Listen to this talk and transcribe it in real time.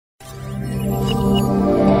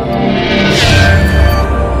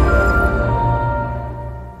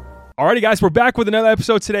Alrighty, guys, we're back with another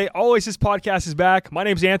episode today. Always, this podcast is back. My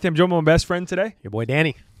name's Anthony. I'm joined by my best friend today. Your boy,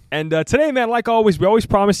 Danny. And today, man, like always, we always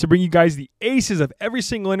promise to bring you guys the aces of every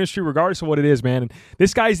single industry, regardless of what it is, man. And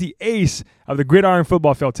this guy's the ace of the gridiron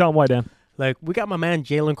football field. Tell him why, Dan. Like, we got my man,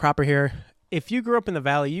 Jalen Cropper here. If you grew up in the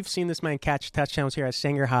Valley, you've seen this man catch touchdowns here at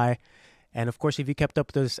Sanger High. And, of course, if you kept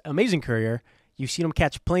up this amazing career, you've seen him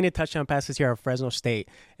catch plenty of touchdown passes here at Fresno State.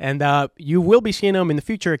 And you will be seeing him in the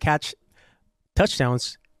future catch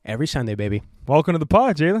touchdowns every Sunday, baby. Welcome to the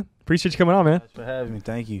pod, Jalen. Appreciate you coming on, man. Thanks for having me.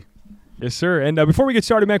 Thank you. Yes, sir. And before we get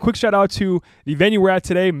started, man, quick shout out to the venue we're at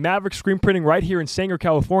today, Maverick Screen Printing right here in Sanger,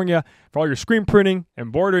 California. For all your screen printing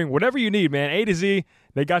and bordering, whatever you need, man, A to Z,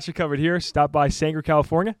 they got you covered here. Stop by Sanger,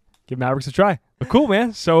 California. Give Mavericks a try. But cool,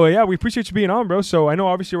 man. So, yeah, we appreciate you being on, bro. So I know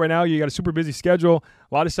obviously right now you got a super busy schedule,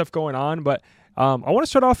 a lot of stuff going on. But I want to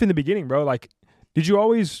start off in the beginning, bro. Like, did you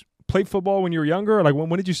always play football when you were younger? Or like, when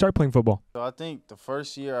did you start playing football? So I think the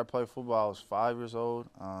first year I played football, I was 5 years old.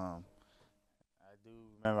 I do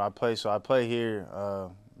remember I played here.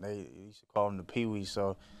 They used to call them the Pee Wee.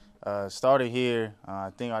 So started here.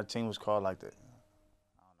 I think our team was called like the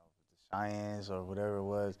Cheyennes or whatever it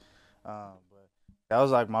was. But that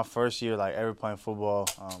was like my first year like ever playing football,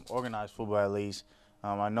 organized football at least.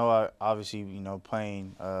 I know I obviously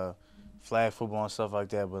playing flag football and stuff like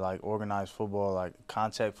that, but like organized football, like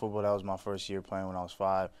contact football, that was my first year playing when I was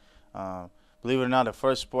 5. Believe it or not, the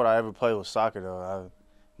first sport I ever played was soccer though.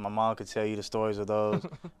 My mom could tell you the stories of those.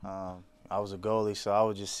 I was a goalie, so I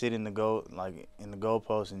would just sit in the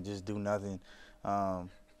goalpost and just do nothing. I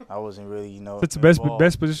wasn't really, That's the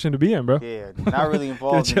best position to be in, bro. Yeah, not really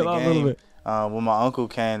involved in the game. A little bit. When my uncle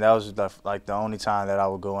came, that was like the only time that I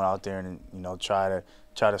would go out there and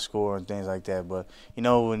try to score and things like that. But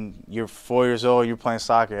when you're 4 years old, you're playing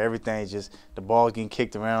soccer, everything's just the ball getting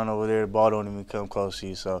kicked around over there. The ball don't even come close to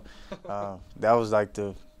you. So that was like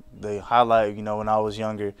the highlight. When I was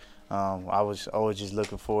younger, I was always just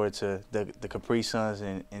looking forward to the Capri Suns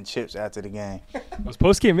and chips after the game. Those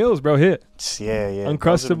post-game meals, bro, hit. Yeah.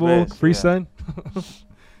 Uncrustable, Capri Sun.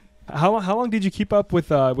 How long did you keep up with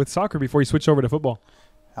soccer before you switched over to football?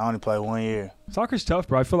 I only played 1 year. Soccer's tough,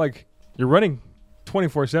 bro. I feel like you're running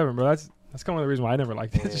 24/7, bro. That's kind of the reason why I never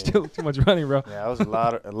liked it. It's just too much running, bro. Yeah, it was a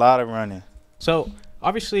lot of running. So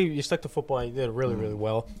obviously you stuck to football and you did really, really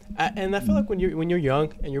well. And I feel like when you're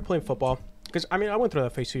young and you're playing football, because I went through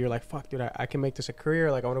that phase too. You're like, fuck, dude, I can make this a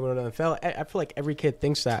career. Like I want to go to the NFL. I feel like every kid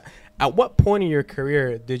thinks that. At what point in your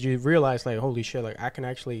career did you realize, like, holy shit, like I can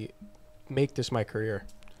actually make this my career?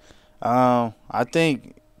 I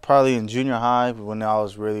think probably in junior high when I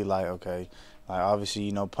was really like, okay, like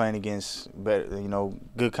obviously, playing against better,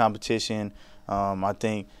 good competition. I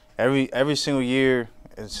think every single year,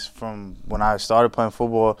 it's from when I started playing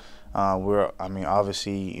football,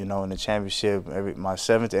 obviously, in the championship. My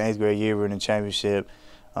 7th and 8th grade year, we were in the championship.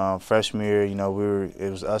 Freshman year, it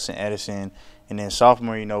was us and Edison. And then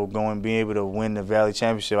sophomore, being able to win the Valley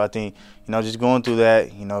Championship. I think, just going through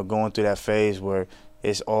that phase where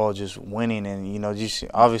it's all just winning and, just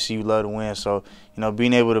obviously you love to win. So,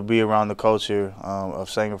 being able to be around the culture of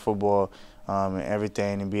Sanger football and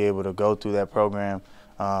everything and be able to go through that program,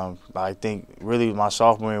 I think really my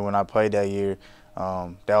sophomore year when I played that year,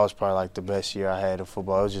 that was probably like the best year I had in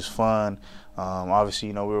football. It was just fun.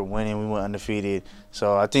 Obviously, we were winning. We went undefeated.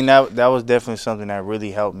 So I think that was definitely something that really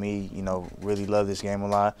helped me, really love this game a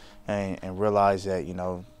lot and realize that,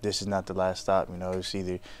 this is not the last stop. It's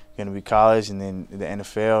either going to be college and then the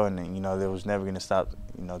NFL and then, there was never going to stop,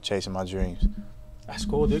 chasing my dreams. That's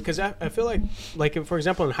cool, dude, because I feel like, for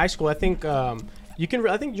example, in high school, I think I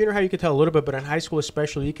think junior high you could tell a little bit, but in high school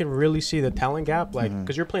especially, you can really see the talent gap, like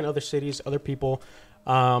because you're playing other cities, other people.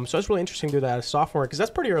 So it's really interesting to do that as a sophomore because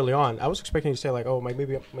that's pretty early on. I was expecting you to say like, oh,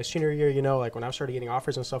 maybe my senior year, like when I started getting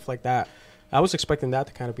offers and stuff like that. I was expecting that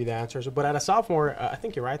to kind of be the answers. But at a sophomore, I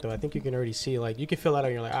think you're right though. I think you can already see like you can fill that out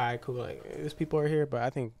and you're like, all right, cool. Like these people are here, but I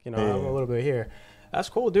think I'm a little bit here. That's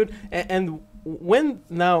cool, dude. And when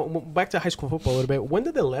now back to high school football a little bit. When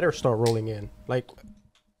did the letters start rolling in? Like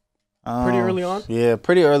pretty early on. Yeah,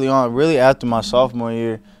 pretty early on. Really after my sophomore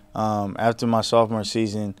year, after my sophomore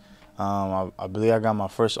season, I believe I got my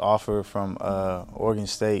first offer from Oregon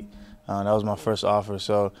State. That was my first offer.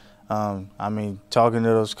 So, talking to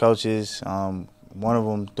those coaches, one of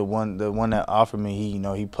them, the one that offered me,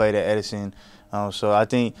 he played at Edison. So I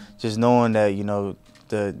think just knowing that,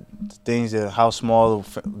 the things that how small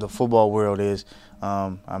the football world is.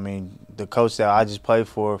 The coach that I just played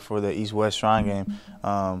for the East-West Shrine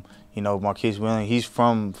game, Marquise Williams, he's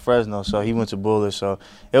from Fresno, so he went to Bullard. So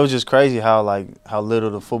it was just crazy how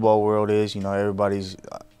little the football world is. Everybody's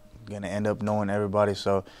going to end up knowing everybody.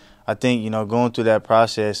 So I I think, going through that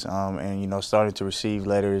process and, starting to receive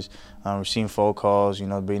letters, receiving phone calls,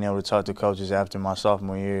 being able to talk to coaches after my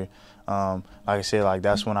sophomore year, like I said, like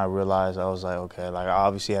that's when I realized I was like, okay, like I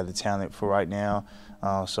obviously have the talent for right now.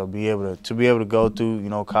 So be able to go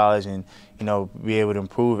through, college and, be able to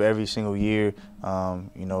improve every single year,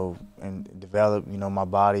 and develop, my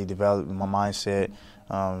body, develop my mindset,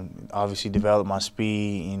 obviously develop my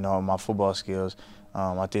speed, my football skills.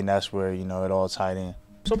 I think that's where, it all tied in.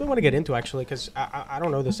 Something I want to get into, actually, because I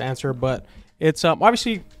don't know this answer, but it's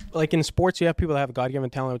obviously, like in sports, you have people that have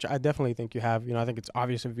God-given talent, which I definitely think you have. I think it's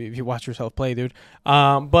obvious if you watch yourself play, dude.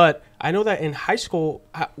 But I know that in high school,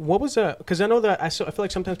 what was because I know that I feel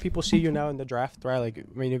like sometimes people see you now in the draft, right? Like,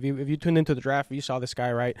 I mean, if you tuned into the draft, you saw this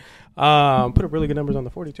guy, right? Put up really good numbers on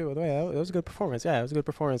the 42. By the way, that was a good performance. Yeah, it was a good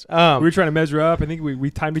performance. We were trying to measure up. I think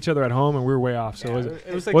we timed each other at home, and we were way off. So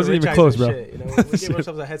it was like wasn't even close, bro. Shit, we gave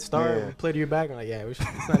ourselves a head start. Yeah. We played to your back. I'm like,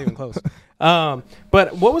 it's not even close.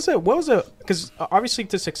 But what was it? Because obviously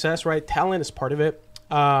to success, right? Talent is part of it.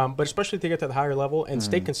 But especially to get to the higher level and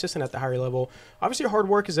stay consistent at the higher level. Obviously, hard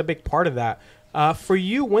work is a big part of that. For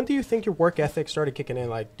you, when do you think your work ethic started kicking in?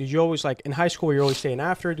 Like, did you always, like, in high school, you're always staying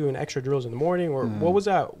after, doing extra drills in the morning? Or what was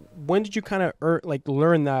that? When did you kind of,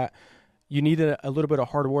 learn that you needed a little bit of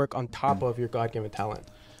hard work on top of your God-given talent?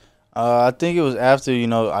 I think it was after,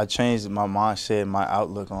 I changed my mindset, my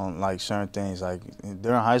outlook on, like, certain things. Like,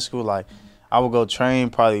 during high school, like, I would go train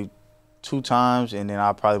probably 2 times, and then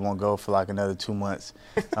I probably won't go for like another 2 months.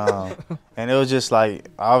 And it was just like,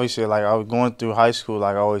 obviously, like I was going through high school,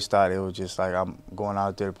 like I always thought it was just like I'm going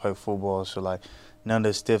out there to play football. So like none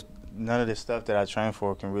of the stuff that I train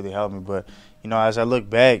for can really help me. But, as I look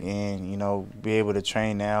back and, be able to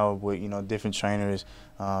train now with, different trainers,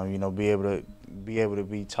 be able to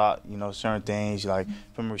be taught, certain things. Like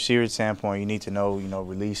from a receiver standpoint, you need to know,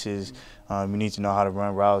 releases. You need to know how to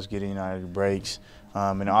run routes, get in out of the breaks.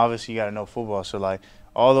 And obviously you got to know football. So, like,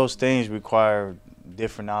 all those things require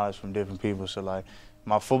different knowledge from different people. So, like,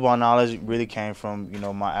 my football knowledge really came from,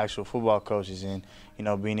 my actual football coaches and,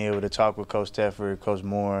 being able to talk with Coach Tefford, Coach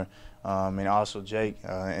Moore, and also Jake.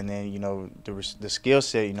 And then, the skill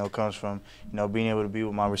set, comes from, being able to be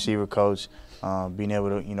with my receiver coach, being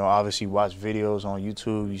able to, obviously watch videos on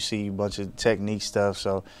YouTube. You see a bunch of technique stuff.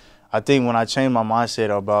 So, I think when I changed my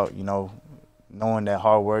mindset about, knowing that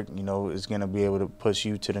hard work, is going to be able to push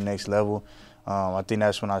you to the next level. I think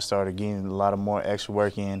that's when I started getting a lot of more extra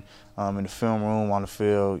work in the film room, on the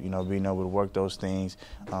field, being able to work those things.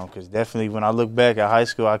 Because definitely when I look back at high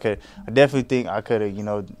school, I definitely think I could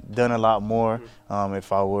have, done a lot more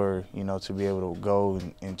if I were, to be able to go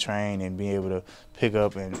and train and be able to pick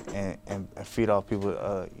up and feed off people,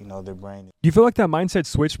 their brain. Do you feel like that mindset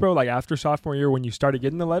switched, bro, like after sophomore year when you started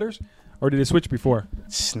getting the letters? Or did it switch before?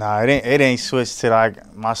 Nah, it ain't switched to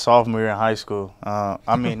like my sophomore year in high school.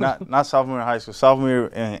 I mean, not sophomore year in high school, sophomore year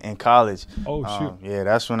in college. Oh, shoot. Yeah,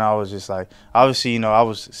 that's when I was just like, obviously, I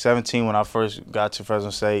was 17 when I first got to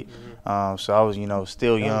Fresno State. So I was,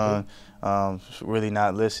 still young, really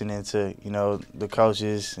not listening to, the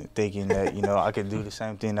coaches, thinking that, I could do the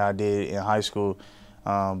same thing that I did in high school.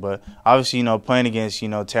 But obviously, playing against,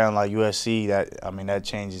 talent like USC, that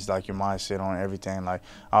changes like your mindset on everything. Like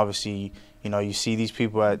obviously, you see these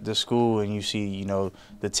people at the school and you see,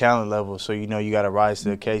 the talent level. So, you got to rise to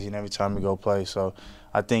the occasion every time you go play. So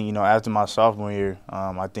I think, after my sophomore year,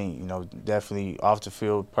 I think, definitely off the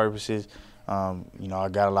field purposes, I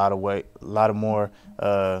got a lot more,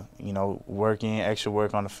 working, extra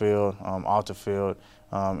work on the field, off the field,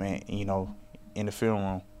 and, in the film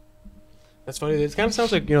room. That's funny. It kind of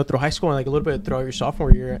sounds like, through high school and like a little bit throughout your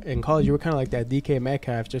sophomore year in college, you were kind of like that DK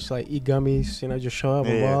Metcalf, just like eat gummies, just show up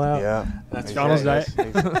and ball out. Yeah, that's McDonald's diet.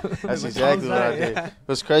 That's exactly what I did. It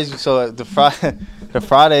was crazy. So the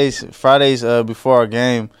Fridays before our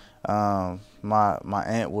game, my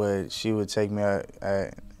aunt would take me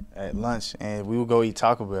at lunch and we would go eat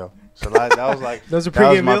Taco Bell. So that was like that was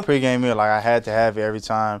my pregame meal. Like I had to have it every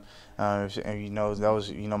time. And that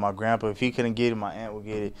was my grandpa. If he couldn't get it, my aunt would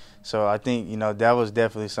get it. So I think that was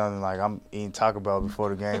definitely something like I'm eating Taco Bell before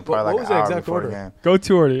the game, probably like an hour before the game.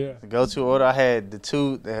 Go-to order, yeah. The go-to order, I had the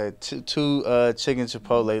two chicken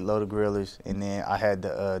chipotle loaded grillers, and then I had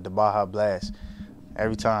the Baja Blast.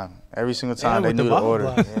 Every single time they knew the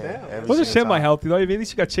order. Yeah, wasn't semi-healthy though. At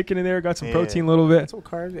least you got chicken in there, got some protein a little bit. Some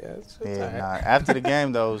carbs, After the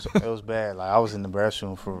game though, it was bad. Like I was in the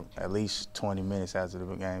restroom for at least 20 minutes after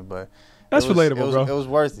the game, but that's relatable, bro. It was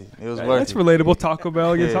worth it. That's relatable. Taco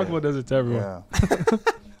Bell, Taco Bell does it to everyone. Yeah.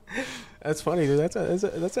 That's funny, dude. That's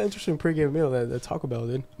an interesting pregame meal. That Taco Bell,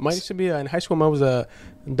 dude. Mine used to be in high school. Mine was a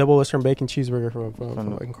double Western bacon cheeseburger from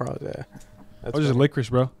Carl's. Yeah. I was just licorice,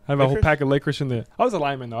 bro. I have a whole pack of licorice in the. I was a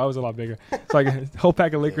lineman though. I was a lot bigger. It's like a whole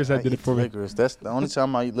pack of licorice that did it for me. Licorice. That's the only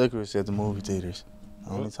time I eat licorice at the movie theaters.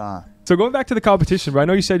 Only time. So going back to the competition, bro, I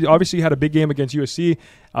know you said obviously you had a big game against USC.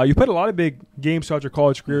 You played a lot of big games throughout your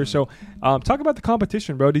college career. So talk about the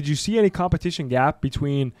competition, bro. Did you see any competition gap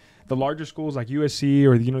between the larger schools like USC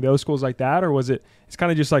or the other schools like that, or was it's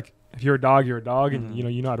kind of just like if you're a dog, you're a dog, and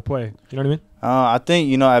you know how to play. You know what I mean? I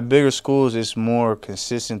think at bigger schools it's more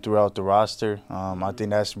consistent throughout the roster. I think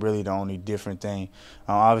that's really the only different thing.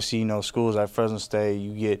 Obviously, schools like Fresno State,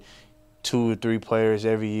 you get 2 or 3 players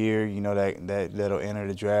every year, that'll enter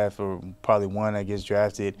the draft, or probably one that gets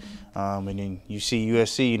drafted. And then you see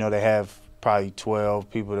USC, they have probably 12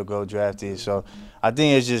 people to go drafted. So I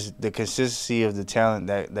think it's just the consistency of the talent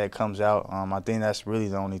that comes out. I think that's really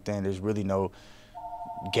the only thing. There's really no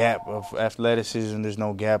gap of athleticism. There's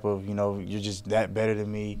no gap of, you're just that better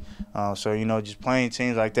than me. So, just playing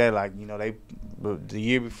teams like that, the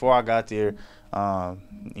year before I got there,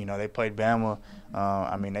 they played Bama.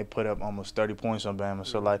 They put up almost 30 points on Bama.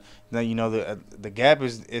 So, the gap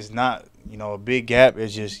is not, a big gap.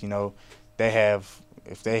 It's just,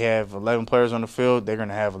 if they have 11 players on the field, they're going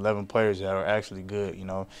to have 11 players that are actually good.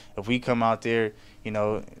 If we come out there, we're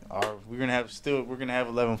going to have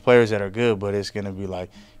 11 players that are good, but it's going to be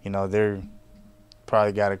they're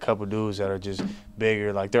probably got a couple dudes that are just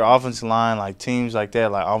bigger. Like their offensive line, like teams like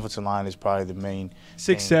that, like offensive line is probably the main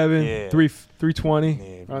 6'7", 320.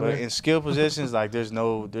 Yeah, but in skill positions, there's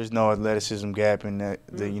no athleticism gap in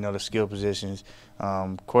the skill positions.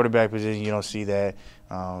 Quarterback position, you don't see that.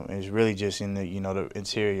 It's really just in the the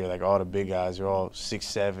interior, like all the big guys are all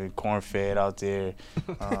 6'7", corn-fed out there.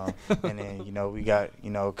 And then we got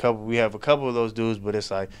we have a couple of those dudes, but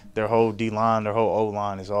it's like their whole D line, their whole O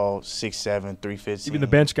line is all 6'7", 315. Even the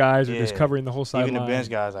bench guys are just covering the whole sideline. Even the bench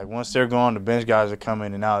guys, once they're gone, the bench guys are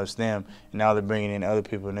coming, and now it's them, and now they're bringing in other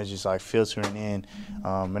people, and they're just filtering in.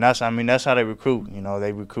 And that's how they recruit.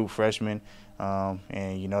 They recruit freshmen.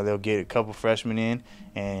 And they'll get a couple freshmen in,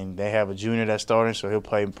 and they have a junior that's starting, so he'll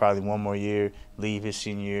play probably one more year, leave his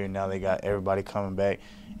senior year, and now they got everybody coming back,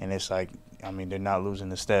 and it's they're not losing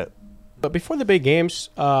the step. But before the big games,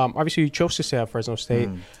 obviously you chose to stay at Fresno State,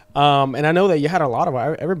 and I know that you had a lot of.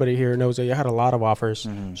 Everybody here knows that you had a lot of offers.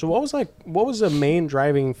 So what was the main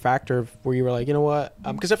driving factor where you were like, you know what?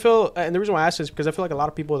 Because I feel, and the reason why I asked is because I feel like a lot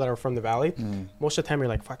of people that are from the Valley, most of the time you're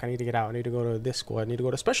like, fuck, I need to get out. I need to go to this school. I need to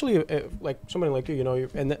go to, especially like somebody like you,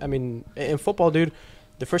 and I mean, in football, dude.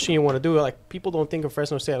 The first thing you want to do, people don't think of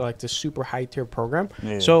Fresno State like this super high tier program.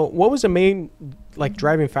 Yeah. So what was the main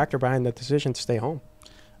driving factor behind that decision to stay home?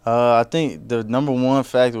 I think the number one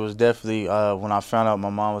factor was definitely when I found out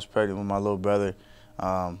my mom was pregnant with my little brother.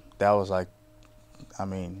 That was I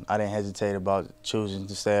didn't hesitate about choosing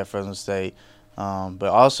to stay at Fresno State. But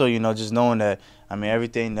also, just knowing that,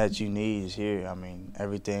 everything that you need is here.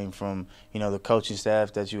 Everything from, the coaching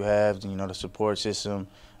staff that you have, the support system,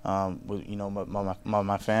 with,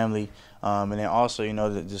 my family. And then also,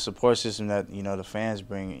 the support system that, the fans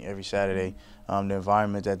bring every Saturday, the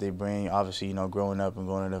environment that they bring, obviously, growing up and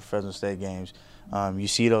going to the Fresno State games. You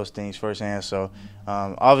see those things firsthand. So,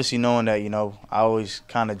 obviously, knowing that, I always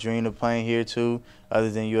kind of dreamed of playing here too, other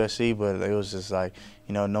than USC, but it was just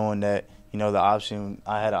knowing that, the option,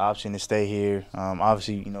 I had an option to stay here.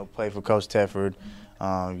 Obviously, play for Coach Tedford,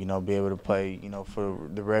 be able to play, for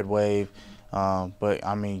the Red Wave. But,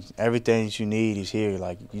 everything that you need is here.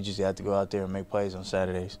 You just have to go out there and make plays on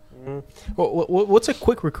Saturdays. Well, what's a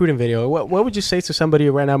quick recruiting video? What would you say to somebody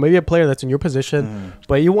right now, maybe a player that's in your position,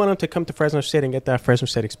 but you want them to come to Fresno State and get that Fresno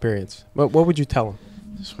State experience? What would you tell them?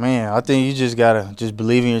 Man, I think you just got to just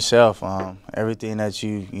believe in yourself. Everything that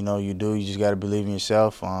you do, you just got to believe in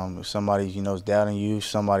yourself. If somebody, is doubting you,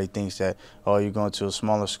 somebody thinks that, you're going to a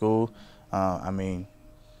smaller school,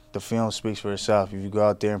 the film speaks for itself. If you go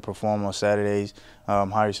out there and perform on Saturdays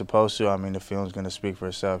how you're supposed to, the film's going to speak for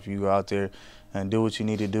itself. If you go out there and do what you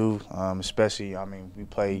need to do, especially, we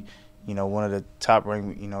played, one of the top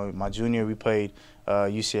ranked, my junior, we played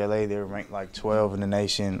UCLA. They were ranked 12 in the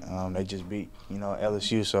nation. They just beat,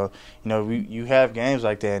 LSU. So, you have games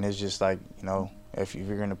like that, and it's just if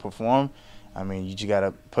you're going to perform, you just got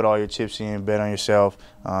to put all your chips in, bet on yourself,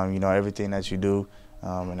 everything that you do.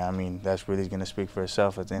 And that's really going to speak for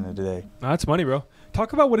itself at the end of the day. That's money, bro.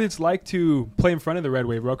 Talk about what it's like to play in front of the Red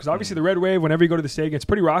Wave, bro. Because obviously the Red Wave, whenever you go to the stadium, it's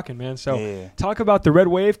pretty rocking, man. So talk about the Red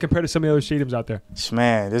Wave compared to some of the other stadiums out there.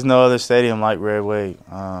 Man, there's no other stadium like Red Wave.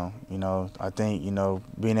 I think,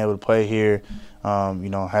 being able to play here,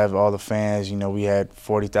 have all the fans. We had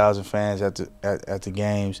 40,000 fans at the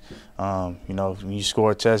games. When you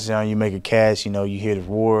score a touchdown, you make a catch, you hear the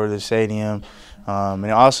roar of the stadium.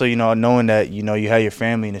 And also, knowing that, you have your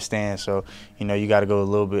family in the stands, so, you got to go a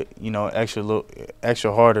little bit,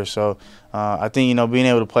 extra harder. So I think, being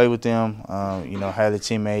able to play with them, have the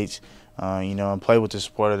teammates, and play with the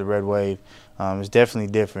support of the Red Wave is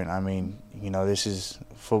definitely different. I mean, this is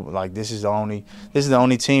football. Like, this is the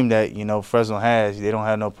only team that, Fresno has. They don't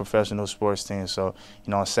have no professional sports team. So,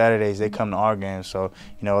 on Saturdays they come to our games. So,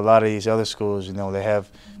 a lot of these other schools, they have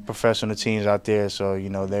professional teams out there. So,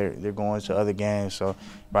 they're going to other games. So,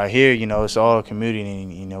 right here, it's all a community.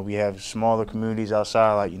 And, we have smaller communities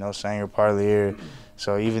outside, like, Sanger Apache.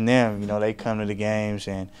 So even them, they come to the games,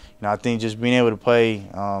 and I think just being able to play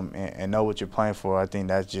and know what you're playing for, I think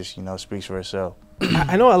that just speaks for itself.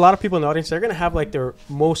 I know a lot of people in the audience, they're gonna have like their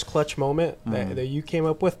most clutch moment that you came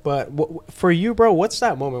up with. But for you, bro, what's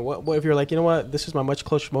that moment? What if you're like, this is my much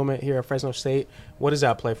clutch moment here at Fresno State? What does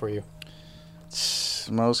that play for you?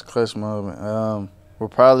 Most clutch moment will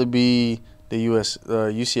probably be the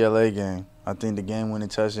UCLA game. I think the game-winning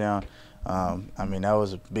touchdown. That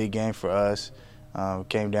was a big game for us.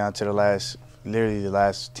 Came down to the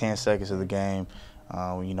last 10 seconds of the game.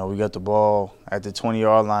 We got the ball at the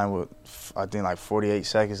 20-yard line with, I think, like 48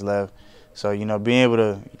 seconds left. So, being able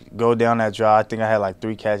to go down that drive, I think I had like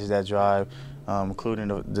 3 catches that drive, including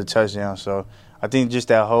the touchdown. So, I think just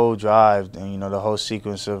that whole drive and, the whole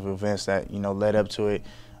sequence of events that, led up to it.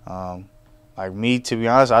 Like me, to be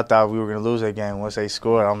honest, I thought we were going to lose that game. Once they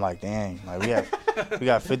scored, I'm like, dang, like we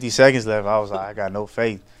got 50 seconds left. I was like, I got no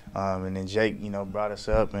faith. And then Jake, brought us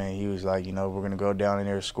up, and he was like, we're going to go down in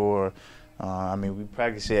there and score. We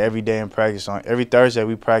practice it every day in practice. Every Thursday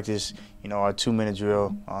we practice, our 2-minute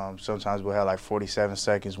drill. Sometimes we'll have like 47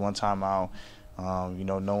 seconds, one timeout,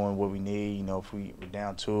 knowing what we need, if we're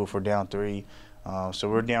down 2, if we're down 3. So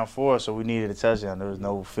we're down 4, so we needed a touchdown. There was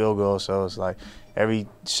no field goal, so it's like every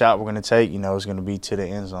shot we're going to take, is going to be to the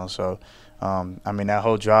end zone. So, that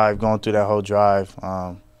whole drive, going through that whole drive,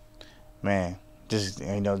 man, just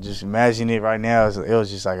imagine it right now. It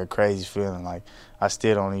was just like a crazy feeling. Like, I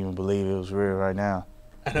still don't even believe it was real right now.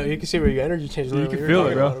 I know, you can see where your energy changes. You can feel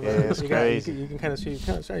it, bro. Yeah, it's crazy. You can kind of see,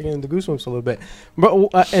 start getting the goosebumps a little bit. Bro,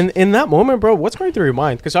 and in that moment, bro, what's going through your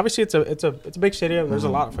mind? Because obviously it's a big stadium. There's a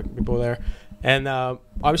lot of fucking people there. And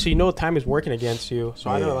obviously, time is working against you.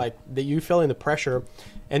 So I know, like, that you feeling the pressure.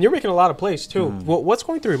 And you're making a lot of plays, too. What's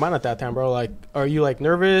going through your mind at that time, bro? Like, are you, like,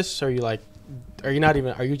 nervous? Are you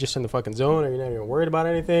just in the fucking zone? Are you not even worried about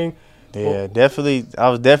anything? Yeah, definitely. I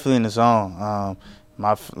was definitely in the zone.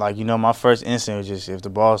 My first instinct was just, if the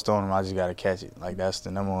ball's thrown, I just got to catch it. Like, that's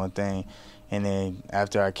the number one thing. And then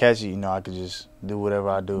after I catch it, I could just do whatever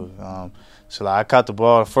I do. So, like, I caught the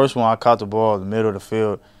ball. The first one, I caught the ball in the middle of the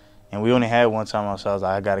field. And we only had one time, so I was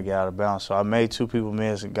like, I got to get out of bounds. So I made 2 people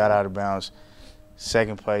miss and got out of bounds.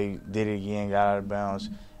 Second play, did it again, got out of bounds.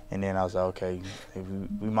 And then I was like, okay, if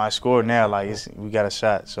we might score now. Like, we got a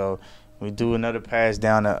shot. So we do another pass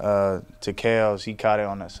down to Kales. He caught it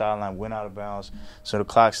on the sideline, went out of bounds. So the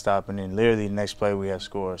clock stopped, and then literally the next play we had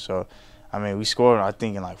scored. So, we scored, I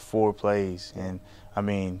think, in like 4 plays. And,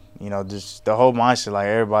 just the whole mindset, like,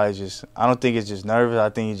 everybody's just – I don't think it's just nervous. I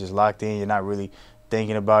think you're just locked in. You're not really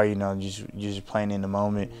thinking about it, you're just playing in the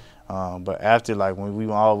moment. But after, like, when we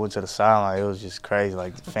all went to the sideline, it was just crazy.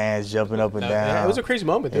 Like, the fans jumping up and down. Yeah, it was a crazy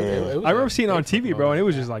moment, dude. Yeah. I remember seeing it on TV, bro, and it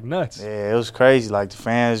was just, like, nuts. Yeah, it was crazy. Like, the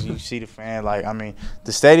fans, you see the fan. Like,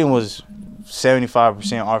 the stadium was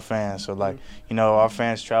 75% our fans. So, like, our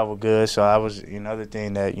fans travel good. So that was another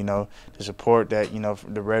thing that, the support that,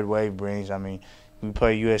 the Red Wave brings. We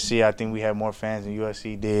played USC. I think we had more fans than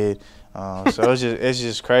USC did. So it's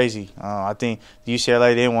just crazy. I think the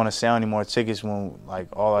UCLA didn't want to sell any more tickets when, like,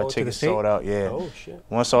 all our tickets sold out. Yeah. Oh shit.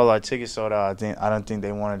 Once all our tickets sold out, I don't think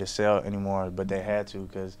they wanted to sell anymore, but they had to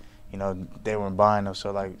because they weren't buying them.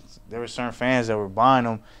 So, like, there were certain fans that were buying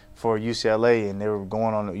them for UCLA, and they were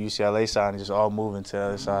going on the UCLA side and just all moving to the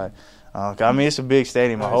other side. It's a big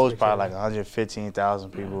stadium. The holds probably like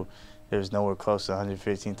 115,000 people. There's nowhere close to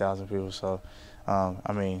 115,000 people. So.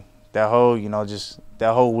 That whole, just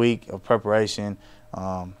that whole week of preparation,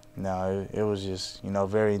 it was just,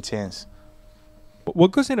 very intense.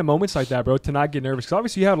 What goes into moments like that, bro, to not get nervous? Because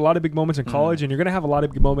obviously you had a lot of big moments in college, and you're going to have a lot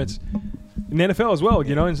of big moments in the NFL as well,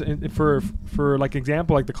 and for like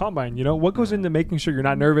example, like the Combine, what goes into making sure you're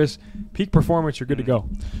not nervous, peak performance, you're good to go?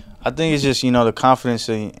 I think it's just, the confidence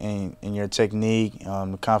in your technique,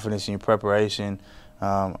 the confidence in your preparation.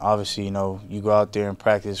 Obviously, you go out there and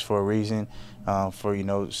practice for a reason, for,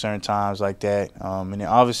 certain times like that. And then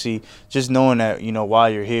obviously just knowing that, why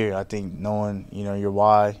you're here. I think knowing, your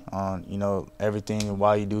why on, everything and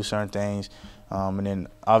why you do certain things. And then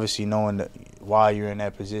obviously knowing why you're in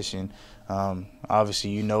that position.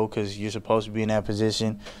 Obviously, because you're supposed to be in that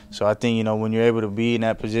position. So I think, when you're able to be in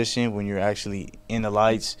that position, when you're actually in the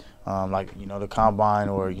lights, like, the combine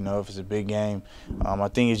or, if it's a big game, I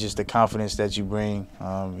think it's just the confidence that you bring,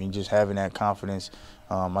 and just having that confidence.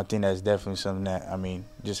 I think that's definitely something that,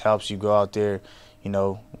 just helps you go out there,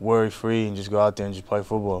 worry-free and just go out there and just play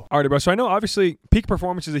football. All right, bro. So I know obviously peak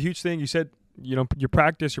performance is a huge thing. You said, your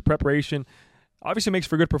practice, your preparation obviously makes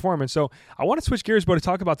for good performance. So I want to switch gears, bro, to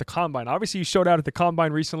talk about the combine. Obviously, you showed out at the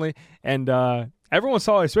combine recently, and everyone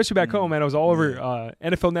saw it, especially back home, man. It was all over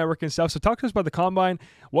NFL Network and stuff. So talk to us about the combine,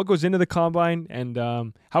 what goes into the combine, and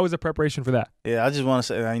how was the preparation for that? Yeah, I just want to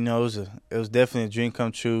say, it was definitely a dream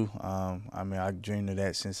come true. I dreamed of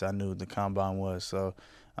that since I knew what the combine was. So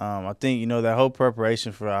I think, that whole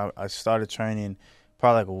preparation I started training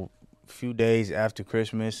probably like a few days after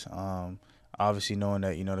Christmas. Obviously knowing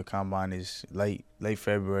that, the combine is late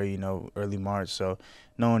February, early March. So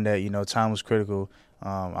knowing that, time was critical.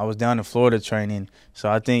 I was down in Florida training.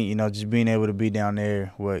 So I think, just being able to be down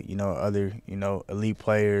there with, other, elite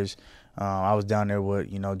players. I was down there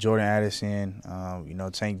with, Jordan Addison,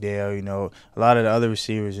 Tank Dale, a lot of the other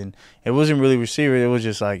receivers. And it wasn't really receivers. It was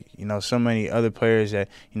just like, so many other players that,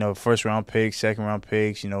 first-round picks, second-round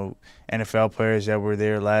picks, NFL players that were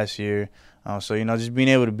there last year. So, just being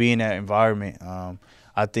able to be in that environment,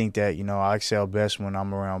 I think that, I excel best when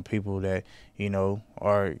I'm around people that,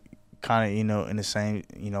 are kind of, in the same,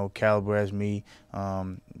 caliber as me,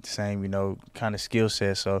 same, kind of skill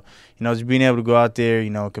set. So, just being able to go out there,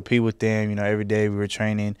 compete with them, every day we were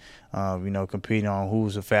training, competing on who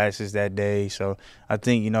was the fastest that day. So I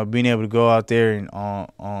think, being able to go out there and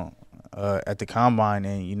at the combine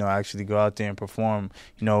and, actually go out there and perform,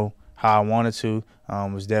 how I wanted to,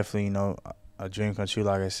 was definitely, a dream come true,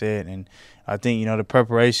 like I said. And I think, the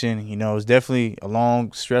preparation, was definitely a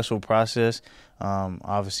long, stressful process.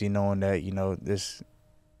 Obviously knowing that, there's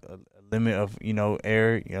a limit of,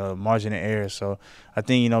 error, margin of error. So I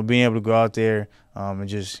think, being able to go out there and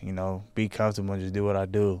just, be comfortable and just do what I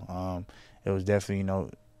do, it was definitely,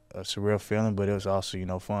 a surreal feeling, but it was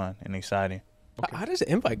also, fun and exciting. Okay. How does the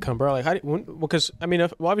invite come, bro? Like, because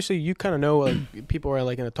obviously you kind of know, like, people are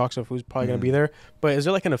like in the talks of who's probably gonna be there. But is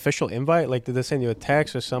there like an official invite? Like, did they send you a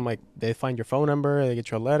text or something? Like, they find your phone number, they get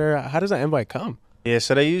your letter. How does that invite come? Yeah,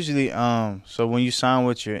 so they usually so when you sign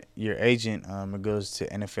with your agent, it goes to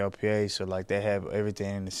NFLPA. So like they have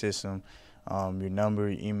everything in the system, your number,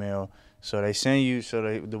 your email. So they send you.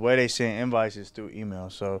 So the way they send invites is through email.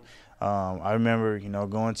 So I remember,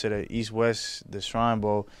 going to the East-West, the Shrine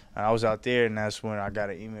Bowl, and I was out there, and that's when I got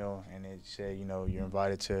an email, and it said, you're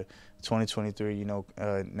invited to 2023,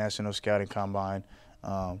 National Scouting Combine.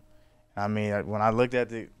 When I looked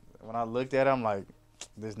at it, I'm like,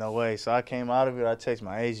 there's no way. So I came out of it. I texted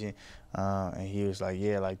my agent, and he was like,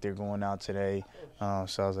 yeah, like they're going out today.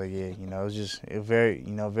 So I was like, yeah, it was very,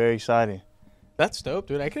 very exciting. That's dope,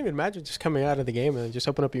 dude. I can't even imagine just coming out of the game and just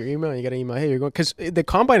open up your email and you got an email. Hey, you're going, because the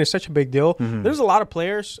combine is such a big deal. Mm-hmm. There's a lot of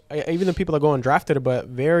players, even the people that go undrafted, but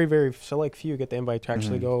very, very select few get the invite to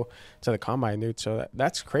actually go to the combine, dude. So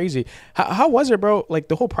that's crazy. How was it, bro? Like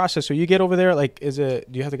the whole process. So you get over there, like, do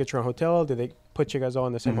you have to get your own hotel? Do they put you guys all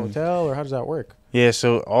in the same hotel, or how does that work? Yeah,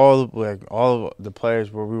 so all of the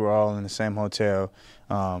players we were all in the same hotel.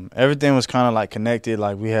 Everything was kind of like connected.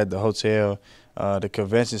 Like we had the hotel, the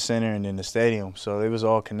convention center, and then the stadium. So it was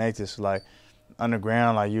all connected. So like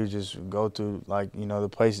underground, like you just go through, like, the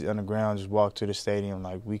places underground, just walk to the stadium.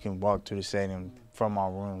 Like we can walk to the stadium from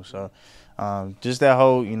our room. So just that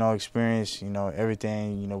whole, experience,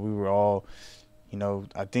 everything, we were all,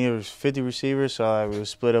 I think it was 50 receivers. So we were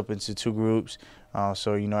split up into two groups.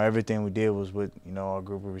 So, everything we did was with, our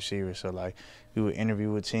group of receivers. So, like, we would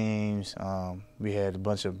interview with teams. We had a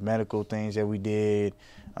bunch of medical things that we did.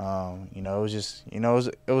 It was just, it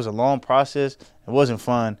was a long process. It wasn't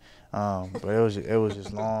fun, but it was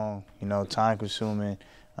just long, time consuming.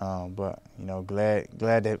 But, glad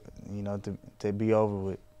that, to be over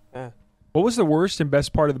with. Yeah. What was the worst and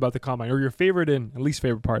best part about the combine, or your favorite and least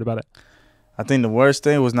favorite part about it? I think the worst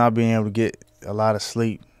thing was not being able to get a lot of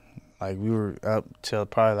sleep. Like, we were up till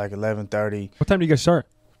probably like 11:30. What time do you guys start?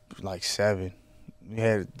 Like 7. We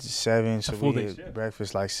had 7, so we had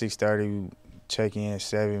breakfast like 6:30. We check in at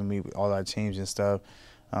 7, meet with all our teams and stuff.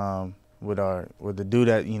 With the dude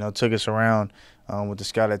that took us around, with the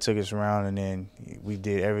scout that took us around, and then we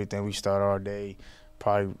did everything. We started our day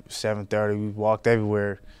probably 7:30. We walked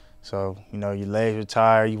everywhere. So, you know, your legs were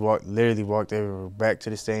tired. You literally walked everywhere, back to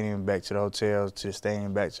the stadium, back to the hotel, to the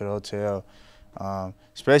stadium, back to the hotel.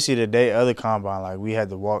 Especially the day of the combine, like, we had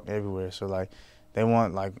to walk everywhere. So, like, they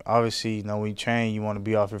want, like, obviously, you know, when you train, you want to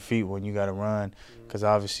be off your feet when you got to run because,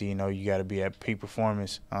 obviously, you know, you got to be at peak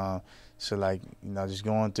performance. So, like, you know, just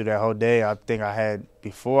going through that whole day, I think I had,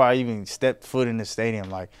 before I even stepped foot in the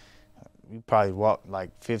stadium, like, we probably walked,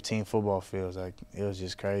 like, 15 football fields. Like, it was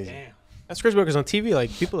just crazy. Damn. That's crazy because on TV, like,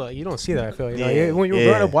 people, you don't see that, I feel like. When you're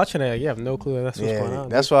growing up watching it, you have no clue that's what's going on.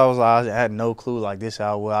 That's why I had no clue, like, this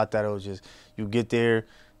how well. I thought it was just, you get there,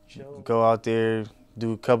 go out there,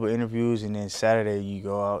 do a couple interviews, and then Saturday you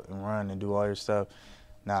go out and run and do all your stuff.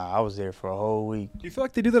 Nah, I was there for a whole week. Do you feel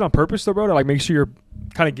like they do that on purpose, though, bro, to, like, make sure you're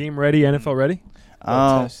kind of game ready, NFL ready?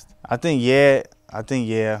 I think, yeah.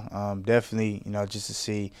 Definitely, you know, just to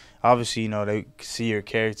see. Obviously, you know, they see your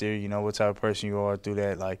character, you know, what type of person you are through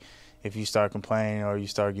that. Like, if you start complaining or you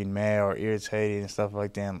start getting mad or irritated and stuff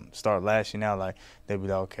like that and start lashing out, like, they'll be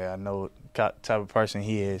like, okay, I know what type of person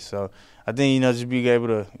he is. So I think, you know, just be able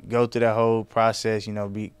to go through that whole process, you know,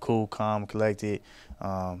 be cool, calm, collected,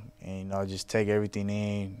 and, you know, just take everything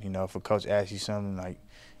in. You know, if a coach asks you something, like,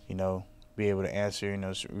 you know, be able to answer in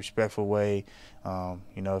a respectful way.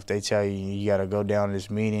 You know, if they tell you got to go down to this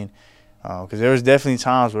meeting, because there was definitely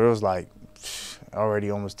times where it was like already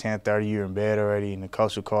almost 10:30, you're in bed already, and the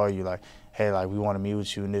coach will call you like, hey, like, we want to meet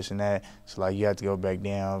with you and this and that. So, like, you have to go back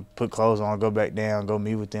down, put clothes on, go back down, go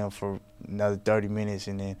meet with them for another 30 minutes,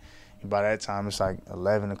 and then by that time it's like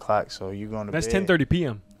 11 o'clock, so you're going to bed. That's 10:30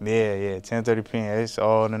 p.m. Yeah, 10:30 p.m. It's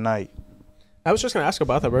all in the night. I was just going to ask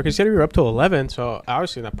about that, bro, because you said you were up till 11, so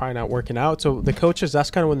obviously that's probably not working out. So the coaches,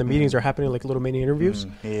 that's kind of when the meetings are happening, like little mini interviews?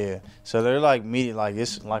 Yeah. So they're like meeting, like,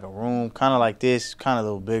 it's like a room, kind of like this, kind of a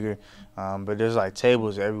little bigger, but there's like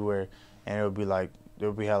tables everywhere, and it'll be like,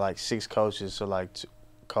 have like 6 coaches, so like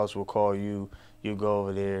coach will call you, you go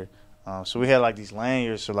over there. So we had like these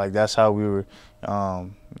lanyards, so like that's how we were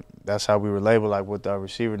labeled, like, with our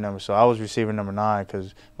receiver number. So I was receiver number 9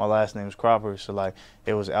 because my last name is Cropper. So, like,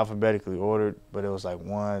 it was alphabetically ordered, but it was like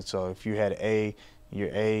 1. So if you had you're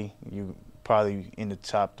A, you probably in the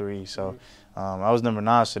top 3. So I was number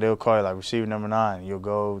 9, so they'll call you like receiver number 9. You'll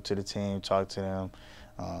go to the team, talk to them,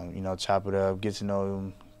 you know, chop it up, get to know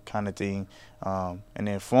them, kind of thing. And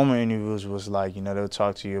then formal interviews was like, you know, they'll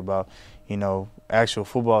talk to you about, you know, actual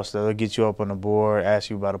football stuff. They'll get you up on the board, ask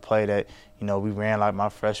you about a play that, you know, we ran like my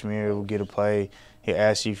freshman year. We'll get a play. He'll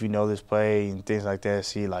ask you if you know this play and things like that.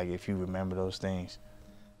 See, like, if you remember those things.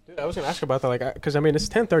 Dude, I was going to ask about that, like, because, I mean, it's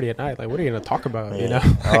 10:30 at night. Like, what are you going to talk about, you know?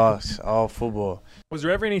 It's all football. Was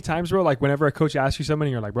there ever any times, bro, like, whenever a coach asks you something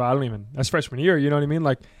and you're like, bro, that's freshman year, you know what I mean?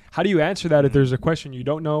 Like, how do you answer that if there's a question you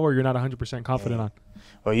don't know or you're not 100% confident on?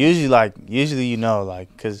 Well, usually, you know,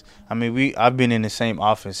 like, because, I mean, I've been in the same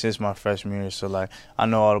offense since my freshman year, so, like, I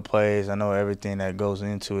know all the plays, I know everything that goes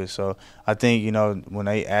into it. So I think, you know, when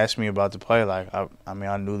they asked me about the play, like,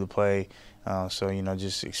 I knew the play, so, you know,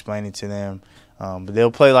 just explaining to them. But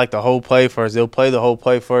they'll play, like, the whole play first. They'll play the whole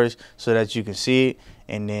play first so that you can see it,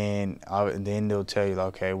 and then they'll tell you, like,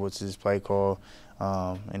 okay, what's this play called?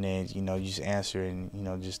 And then, you know, you just answer and, you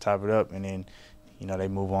know, just type it up, and then, you know, they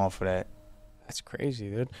move on for that. That's crazy,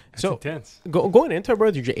 dude. That's intense. Going into it, bro,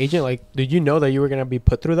 did your agent, like, did you know that you were going to be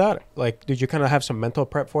put through that? Like, did you kind of have some mental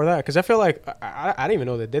prep for that? Because I feel like I didn't even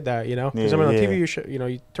know they did that, you know? Because, I mean, on TV, you know,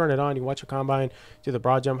 you turn it on, you watch a combine, do the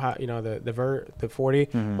broad jump, you know, the 40.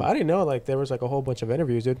 Mm-hmm. But I didn't know, like, there was, like, a whole bunch of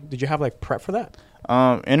interviews, dude. Did you have, like, prep for that?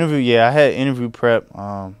 I had interview prep.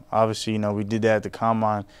 Obviously, you know, we did that at the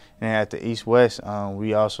combine. And at the East-West,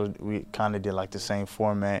 we kind of did, like, the same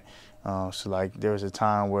format. So, like, there was a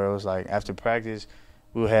time where it was, like, after practice,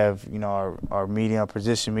 we'll have, you know, our meeting, our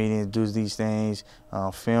position meeting, do these things,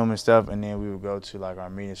 film and stuff, and then we would go to, like, our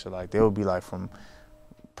meetings. So, like, they would be, like, from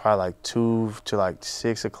probably, like, 2 to, like,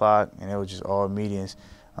 6 o'clock, and it was just all meetings.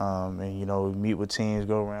 And, you know, we meet with teams,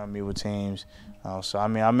 go around, meet with teams. So, I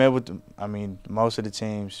mean, I met with, most of the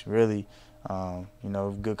teams, really, you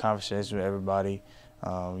know, good conversations with everybody,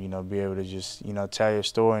 you know, be able to just, you know, tell your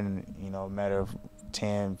story in, you know, a matter of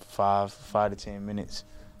 5 to 10 minutes.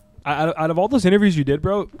 Out of all those interviews you did,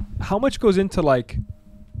 bro, how much goes into, like,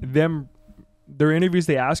 their interviews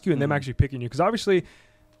they ask you and them actually picking you? Because obviously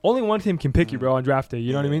only one team can pick you, bro, on draft day.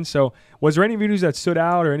 You know what I mean? So was there any interviews that stood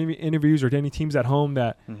out or any interviews or any teams at home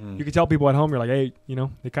that you could tell people at home, you're like, hey, you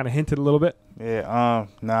know, they kind of hinted a little bit? Yeah,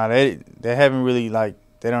 they haven't really, like,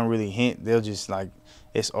 they don't really hint. They'll just, like,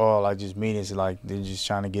 it's all, like, just meetings. Like, they're just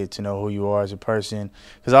trying to get to know who you are as a person.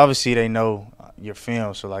 Because obviously they know, your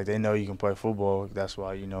film, so like they know you can play football. That's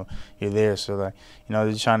why you're there. So like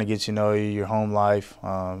they're trying to get to know you, your home life.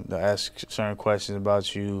 They'll ask certain questions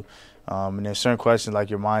about you, and then certain questions like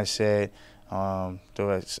your mindset.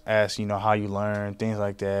 They'll ask how you learn, things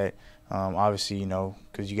like that. Obviously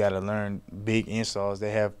because you got to learn big installs.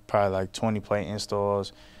 They have probably like 20 play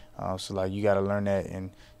installs, so like you got to learn that,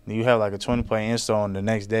 and you have like a 20 play install, and the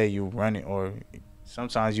next day you run it, or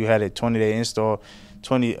sometimes you had a 20-day install,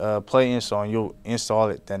 20 play install, and you'll install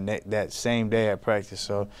it that same day at practice.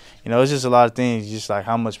 So, it's just a lot of things, just like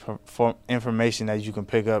how much information that you can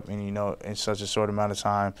pick up in such a short amount of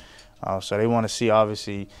time. So they want to see,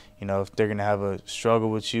 obviously, if they're going to have a struggle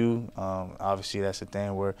with you. Obviously, that's the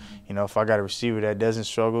thing where, if I got a receiver that doesn't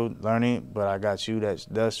struggle learning, but I got you that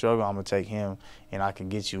does struggle, I'm going to take him, and I can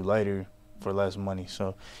get you later for less money.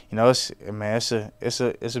 So, it's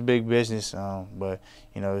a big business, but,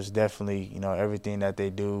 it's definitely, everything that they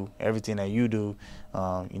do, everything that you do,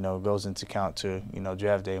 goes into count to,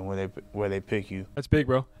 draft day and where they pick you. That's big,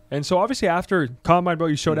 bro. And so, obviously, after Combine, bro,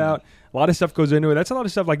 you showed out. A lot of stuff goes into it. That's a lot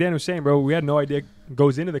of stuff, like Dan was saying, bro. We had no idea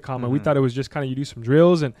goes into the Combine. We thought it was just kind of you do some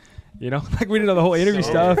drills and, like we didn't know the whole interview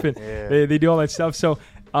stuff. And they do all that stuff. So,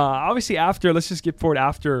 obviously, after, let's just skip forward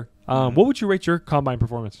after. What would you rate your Combine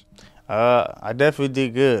performance? I definitely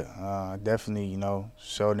did good. Definitely,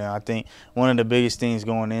 showed down. I think one of the biggest things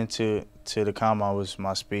going into the Combine was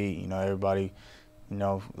my speed. Everybody,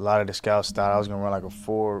 a lot of the scouts thought I was going to run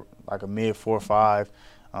like a mid 4.5.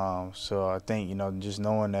 So I think, just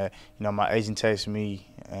knowing that, my agent texted me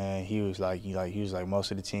and he was like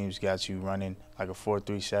most of the teams got you running like a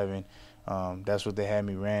 4.37. That's what they had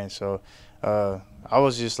me ran. So I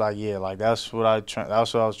was just like, that's what I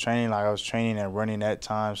was training. Like I was training and running that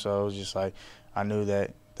time. So it was just like I knew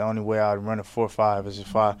that the only way I would run a 4.5 is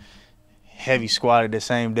if I heavy squatted the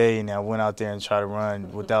same day and I went out there and tried to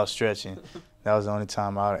run without stretching. That was the only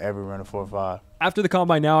time I would ever run a 4.5. After the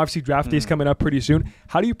Combine now, obviously draft day is coming up pretty soon.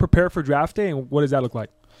 How do you prepare for draft day, and what does that look like?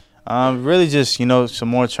 Really just, some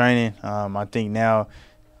more training. I think now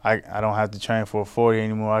I don't have to train for a 40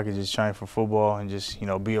 anymore. I can just train for football and just,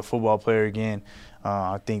 be a football player again.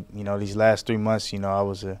 I think, these last 3 months, I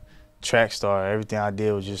was a track star. Everything I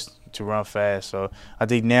did was just to run fast. So I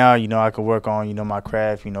think now, I can work on, my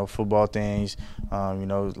craft, football things, a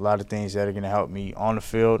lot of things that are going to help me on the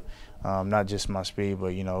field. Not just my speed,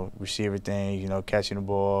 but, receiver things, catching the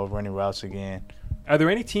ball, running routes again. Are there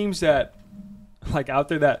any teams that, like, out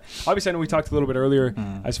there that – obviously, I know we talked a little bit earlier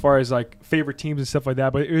as far as, like, favorite teams and stuff like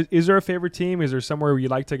that, but is there a favorite team? Is there somewhere where you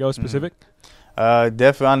like to go specific?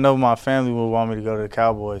 Definitely. I know my family would want me to go to the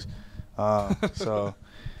Cowboys. So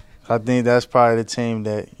I think that's probably the team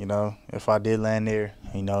that, if I did land there,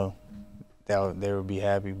 they would be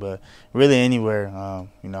happy. But really anywhere,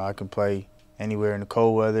 I can play – anywhere in the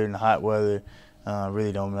cold weather, in the hot weather,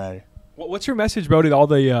 really don't matter. What's your message, bro, to all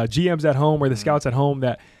the GMs at home or the scouts at home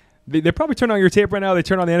that they probably turn on your tape right now, they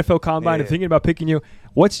turn on the NFL Combine and thinking about picking you?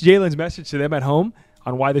 What's Jalen's message to them at home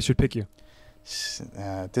on why they should pick you?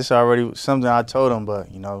 This already something I told them, but,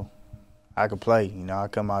 I can play. I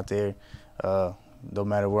come out there, no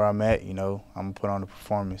matter where I'm at, I'm going to put on a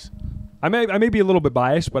performance. I may be a little bit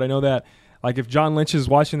biased, but I know that, like, if John Lynch is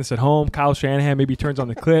watching this at home, Kyle Shanahan maybe turns on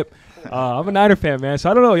the clip. I'm a Niner fan, man, so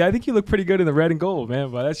I don't know. I think you look pretty good in the red and gold, man,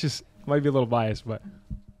 but that's just might be a little biased, but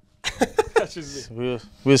that's just me.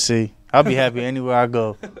 We'll see. I'll be happy anywhere I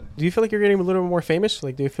go. Do you feel like you're getting a little more famous?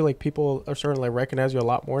 Like, do you feel like people are starting to, like, recognize you a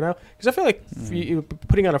lot more now? Because I feel like you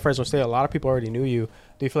putting on a Fresno State, a lot of people already knew you.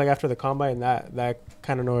 Do you feel like after the Combine that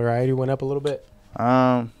kind of notoriety went up a little bit?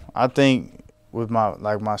 I think with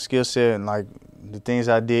my skill set and, like, the things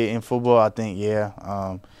I did in football, I think,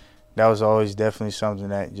 that was always definitely something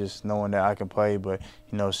that just knowing that I can play, but,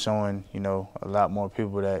 showing, a lot more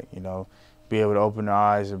people that, be able to open their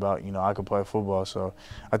eyes about, I can play football. So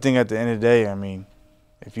I think at the end of the day, I mean,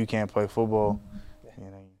 if you can't play football,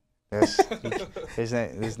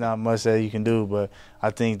 there's not much that you can do. But I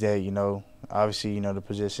think that, obviously, the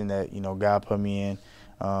position that, God put me in,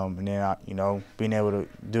 and then, being able to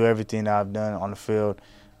do everything that I've done on the field,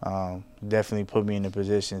 definitely put me in a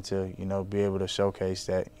position to, be able to showcase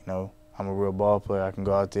that, I'm a real ball player. I can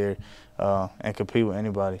go out there and compete with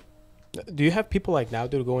anybody. Do you have people like now,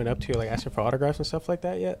 dude, going up to you, like asking for autographs and stuff like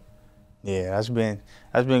that yet? Yeah, that's been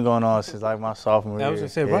going on since like my sophomore year. I was gonna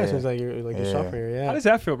say, right, since like your sophomore year. Yeah. How does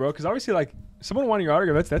that feel, bro? Because obviously, like, someone wanting your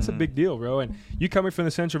autograph, that's a big deal, bro. And you coming from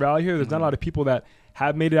the Central Valley here, there's not a lot of people that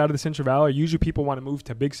have made it out of the Central Valley. Usually, people want to move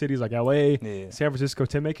to big cities like LA, San Francisco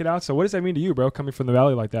to make it out. So, what does that mean to you, bro? Coming from the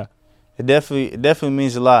Valley like that? It definitely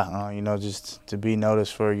means a lot. Just to be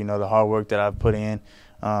noticed for the hard work that I've put in.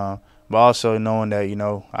 but also knowing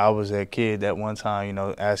that, I was that kid that one time,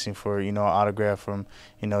 asking for, an autograph from,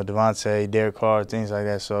 Devontae, Derek Carr, things like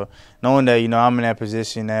that. So knowing that, I'm in that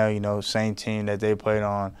position now, same team that they played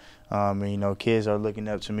on, and, kids are looking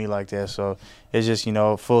up to me like that. So it's just,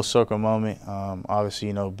 a full circle moment.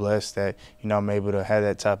 Obviously, blessed that, I'm able to have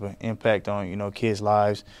that type of impact on, kids'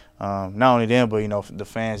 lives. Not only them, but, the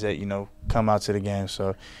fans that, come out to the game.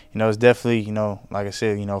 So, it's definitely, like I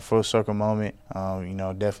said, full circle moment.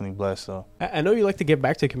 Definitely blessed. So I know you like to give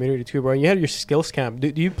back to the community too, bro. You had your skills camp.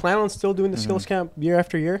 Do you plan on still doing the skills camp year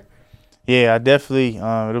after year? Yeah, I definitely,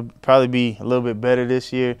 it'll probably be a little bit better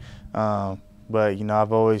this year. But,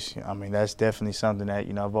 that's definitely something that,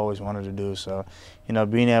 I've always wanted to do. So,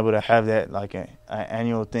 being able to have that like an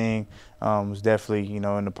annual thing was definitely,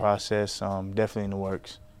 in the process, definitely in the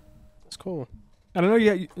works. That's cool. And I know you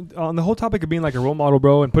had, on the whole topic of being like a role model,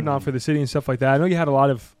 bro, and putting on for the city and stuff like that. I know you had a lot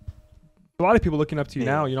of people looking up to you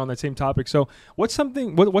now, on that same topic. So what's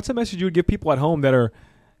a message you would give people at home that are,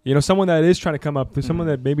 someone that is trying to come up, someone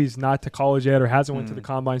that maybe is not to college yet or hasn't went to the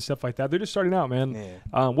combine, stuff like that. They're just starting out, man.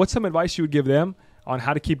 Yeah. What's some advice you would give them on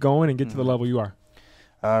how to keep going and get to the level you are?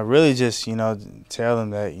 Really just, tell them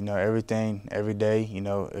that, everything, every day,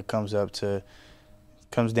 it comes down to,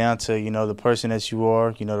 the person that you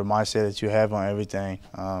are, the mindset that you have on everything.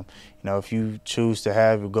 If you choose to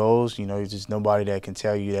have goals, there's just nobody that can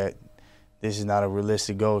tell you that this is not a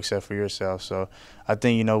realistic goal except for yourself. So I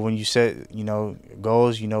think, when you set,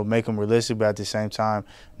 goals, make them realistic, but at the same time,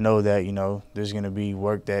 know that, there's going to be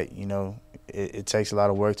work that, it takes a lot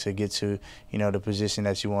of work to get to, the position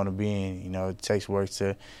that you want to be in. It takes work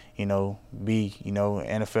to, be, an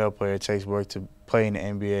NFL player. It takes work to play in the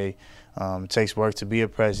NBA. It takes work to be a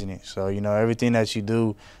president. So, everything that you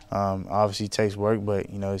do obviously takes work, but,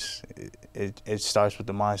 it starts with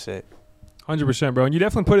the mindset. 100%, bro. And you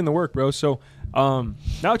definitely put in the work, bro. So now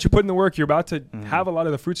that you put in the work, you're about to have a lot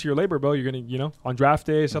of the fruits of your labor, bro. You're going to, on draft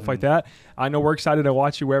day, stuff like that. I know we're excited to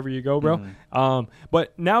watch you wherever you go, bro.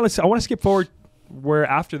 But now I want to skip forward where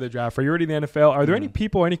after the draft. Are you already in the NFL? Are there any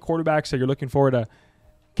people, any quarterbacks that you're looking forward to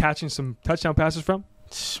catching some touchdown passes from?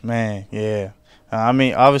 Man, yeah.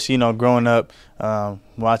 Obviously, growing up,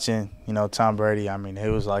 watching, Tom Brady, he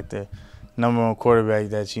was like the number one quarterback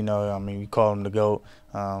that, we call him the GOAT.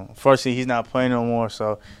 Unfortunately, he's not playing no more,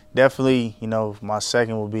 so definitely, my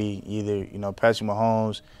second will be either, Patrick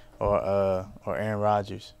Mahomes or Aaron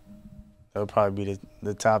Rodgers. That would probably be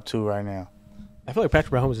the top two right now. I feel like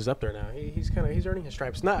Patrick Mahomes is up there now. He's earning his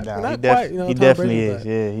stripes. Not quite, he definitely is.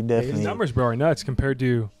 Yeah, he definitely is. His numbers, bro, are nuts compared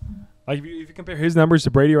to, like, if you compare his numbers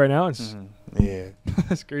to Brady right now, it's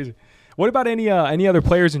that's crazy. What about any other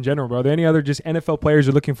players in general, bro? Are there any other just NFL players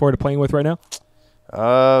you're looking forward to playing with right now?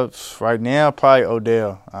 Right now, probably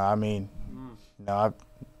Odell. I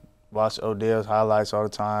watch Odell's highlights all the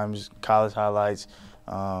time, college highlights,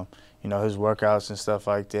 his workouts and stuff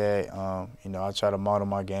like that. I try to model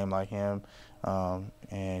my game like him.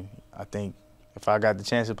 And I think if I got the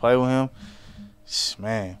chance to play with him,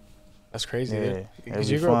 man. That's crazy, yeah.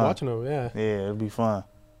 Because you grew up watching him, yeah. Yeah, it'd be fun.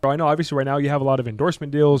 Bro, I know obviously right now you have a lot of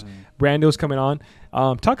endorsement deals, brand deals coming on.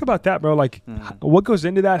 Talk about that, bro. Like, what goes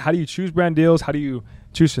into that? How do you choose brand deals? How do you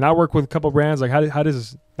choose to not work with a couple brands? Like, how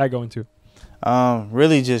does that go into?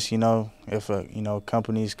 Really just, if,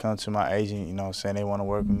 companies come to my agent, saying they want to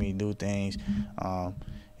work with me, do things,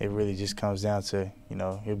 it really just comes down to,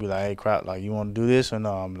 he'll be like, hey, crap, like, you want to do this or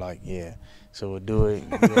no? I'm like, yeah. So we'll do it.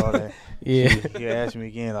 Do all that. Yeah. He'll ask me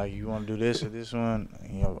again, like, you want to do this or this one?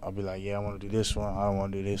 I'll be like, yeah, I want to do this one. I don't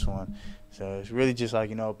want to do this one. So it's really just like,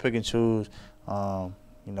 pick and choose, kind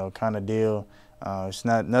of deal. It's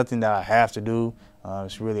not nothing that I have to do.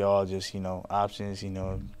 It's really all just, options.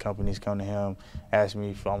 Companies come to him, ask me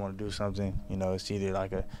if I want to do something. It's either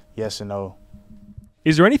like a yes or no.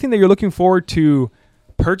 Is there anything that you're looking forward to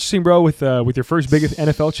purchasing, bro, with your first big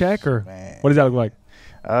NFL check, or what does that look like?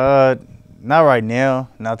 Not right now.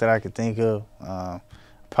 Not that I could think of.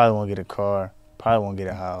 Probably won't get a car. Probably won't get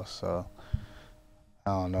a house. So I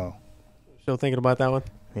don't know. Still thinking about that one?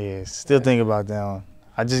 Yeah, still thinking about that one.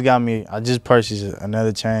 I just purchased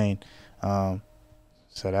another chain. So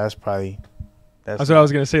that's probably. That's what I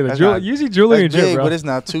was gonna say. Usually jewelry and big, bro. But it's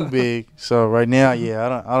not too big. So right now,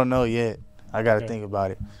 I don't know yet. I gotta think about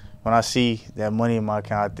it. When I see that money in my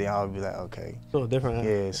account, I think I'll be like, okay. It's a little different. Huh? Yeah,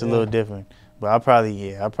 it's a little different. But I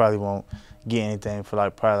probably won't get anything for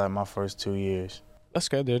probably my first 2 years. That's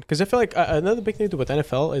good, dude. Because I feel like another big thing with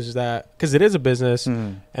NFL is that because it is a business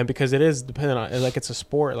and because it is dependent on, like, it's a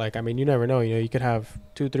sport. Like, I mean, you never know. You know, you could have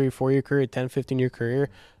 2, 3, 4 year career, 10, 15 year career.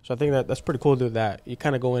 So I think that's pretty cool to do that. You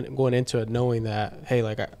kind of going into it knowing that, hey,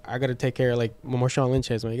 like, I got to take care of, like Marshawn Lynch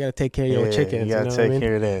says, man, you got to take care of your chickens. You got to take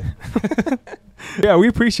care of that. Yeah, we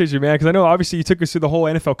appreciate you, man, because I know obviously you took us through the whole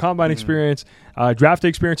NFL Combine experience. Draft day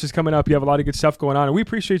experience is coming up. You have a lot of good stuff going on, and we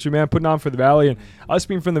appreciate you, man, putting on for the Valley. And us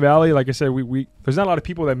being from the Valley, like I said, we there's not a lot of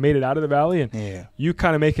people that made it out of the Valley, and you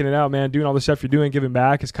kind of making it out, man, doing all the stuff you're doing, giving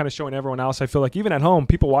back, is kind of showing everyone else. I feel like even at home,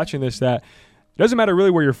 people watching this, that it doesn't matter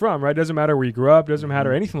really where you're from, right? It doesn't matter where you grew up. It doesn't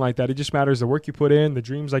matter anything like that. It just matters the work you put in, the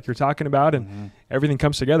dreams like you're talking about, and everything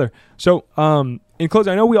comes together. So in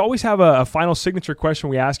closing, I know we always have a final signature question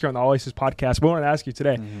we ask here on the All Aces podcast. We want to ask you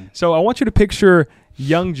today. So I want you to picture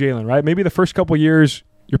young Jalen, right? Maybe the first couple of years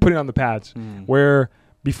you're putting on the pads where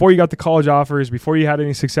before you got the college offers, before you had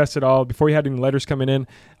any success at all, before you had any letters coming in,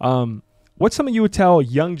 what's something you would tell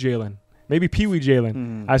young Jalen, maybe Pee-wee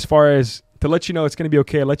Jalen, as far as to let you know it's going to be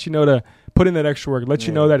okay, let you know to put in that extra work, let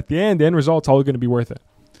you know that at the end result's all going to be worth it?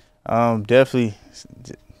 Definitely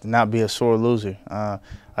not be a sore loser.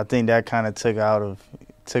 I think that kind of took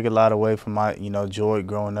a lot away from my, joy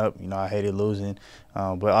growing up. I hated losing.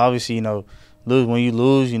 But obviously, when you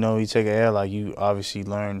lose, you take an L, like, you obviously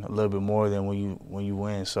learn a little bit more than when you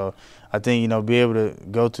win. So I think, be able to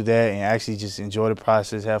go through that and actually just enjoy the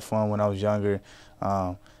process, have fun when I was younger.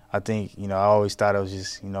 I think, I always thought it was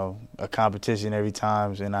just, a competition every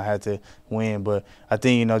time and I had to win. But I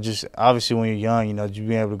think, just obviously when you're young, just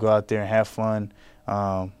being able to go out there and have fun,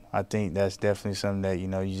 I think that's definitely something that,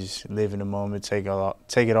 you just live in the moment, take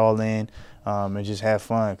it all in, and just have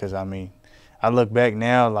fun. Because, I mean, I look back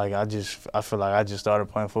now, like, I feel like I just started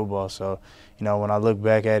playing football. So, when I look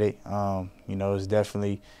back at it, it's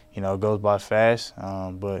definitely, it goes by fast.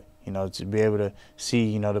 But, to be able to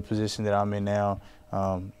see, the position that I'm in now,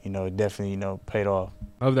 it definitely, paid off.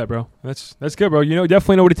 Love that, bro. That's good, bro.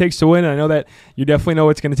 Definitely know what it takes to win. I know that you definitely know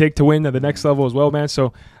what it's going to take to win at the next level as well, man.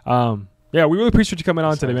 So, yeah, we really appreciate you coming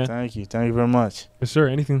on today, man. Thank you very much. Yes, sir.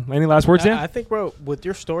 Any last words, Dan? I think, bro, with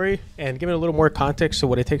your story and giving a little more context to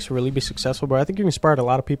what it takes to really be successful, bro, I think you inspired a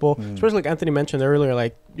lot of people, especially like Anthony mentioned earlier,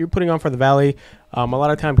 like you're putting on for the Valley. A lot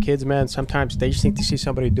of time kids, man, sometimes they just need to see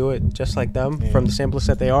somebody do it just like them from the simplest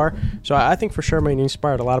that they are. So I think for sure, man, you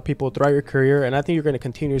inspired a lot of people throughout your career, and I think you're going to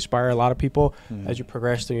continue to inspire a lot of people as you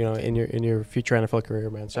progress through, in your future NFL career,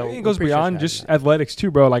 man. So it goes beyond just athletics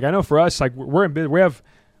too, bro. Like I know for us, like we have.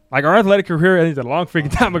 Like, our athletic career ended a long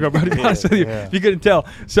freaking time ago, bro, to be honest with you, if you couldn't tell.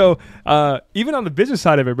 So, even on the business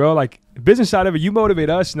side of it, bro, like, the business side of it, you motivate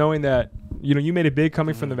us knowing that, you made it big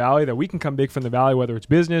coming from the Valley, that we can come big from the Valley, whether it's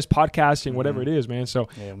business, podcasting, whatever it is, man. So,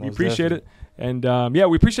 we appreciate it. And, we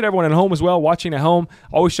appreciate everyone at home as well, watching at home,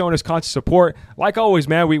 always showing us constant support. Like always,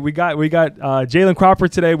 man, we got Jalen Cropper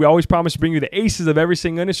today. We always promise to bring you the aces of every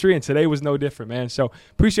single industry, and today was no different, man. So,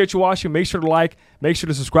 appreciate you watching. Make sure to like, make sure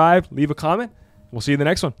to subscribe, leave a comment. We'll see you in the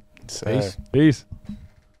next one. Peace. Peace.